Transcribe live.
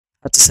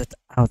how to set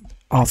out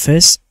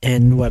Office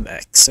in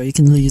Webex. So you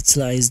can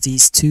utilize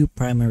these two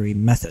primary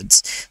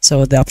methods.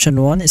 So the option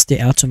one is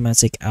the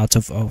automatic out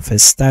of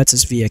Office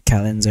status via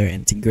calendar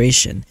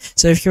integration.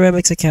 So if your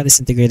Webex account is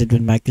integrated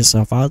with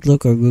Microsoft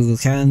Outlook or Google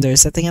Calendar,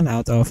 setting an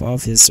out of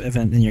Office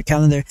event in your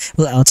calendar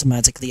will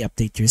automatically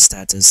update your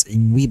status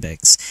in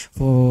Webex.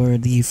 For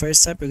the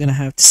first step, we're going to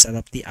have to set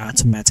up the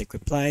automatic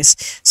replies.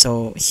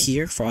 So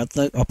here for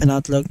Outlook, open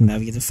Outlook,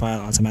 navigate the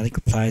file, automatic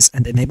replies,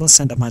 and enable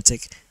send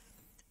automatic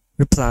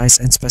replies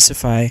and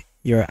specify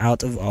your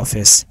out of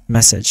office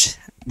message.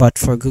 But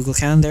for Google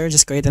Calendar,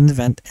 just create an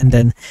event and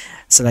then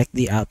select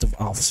the out of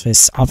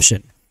office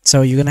option.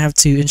 So you're gonna have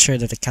to ensure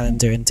that the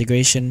calendar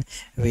integration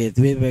with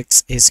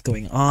Webex is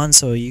going on.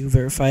 So you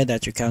verify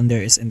that your calendar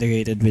is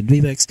integrated with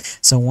Webex.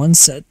 So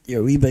once set,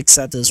 your Webex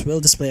status will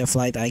display a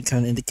flight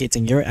icon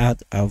indicating you're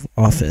out of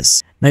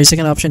office. Now your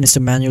second option is to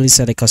manually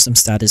set a custom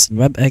status in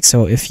Webex.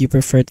 So if you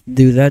prefer to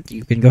do that,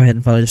 you can go ahead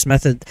and follow this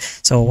method.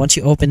 So once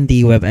you open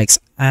the Webex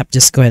app,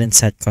 just go ahead and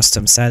set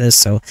custom status.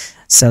 So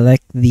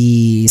select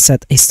the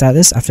set a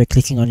status. After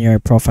clicking on your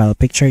profile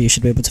picture, you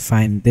should be able to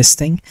find this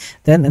thing.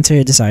 Then enter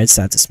your desired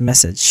status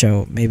message.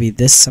 So maybe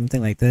this,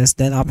 something like this.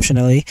 Then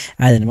optionally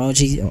add an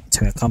emoji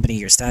to accompany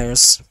your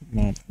status,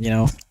 well,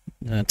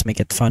 to make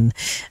it fun,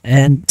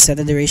 and set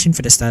a duration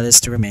for the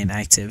status to remain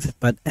active.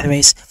 But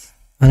anyways,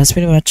 that's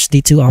pretty much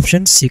the two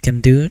options you can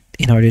do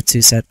in order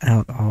to set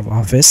out of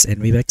Office in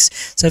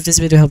Webex. So if this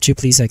video helped you,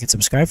 please like and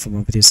subscribe for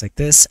more videos like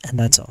this, and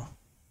that's all.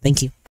 Thank you.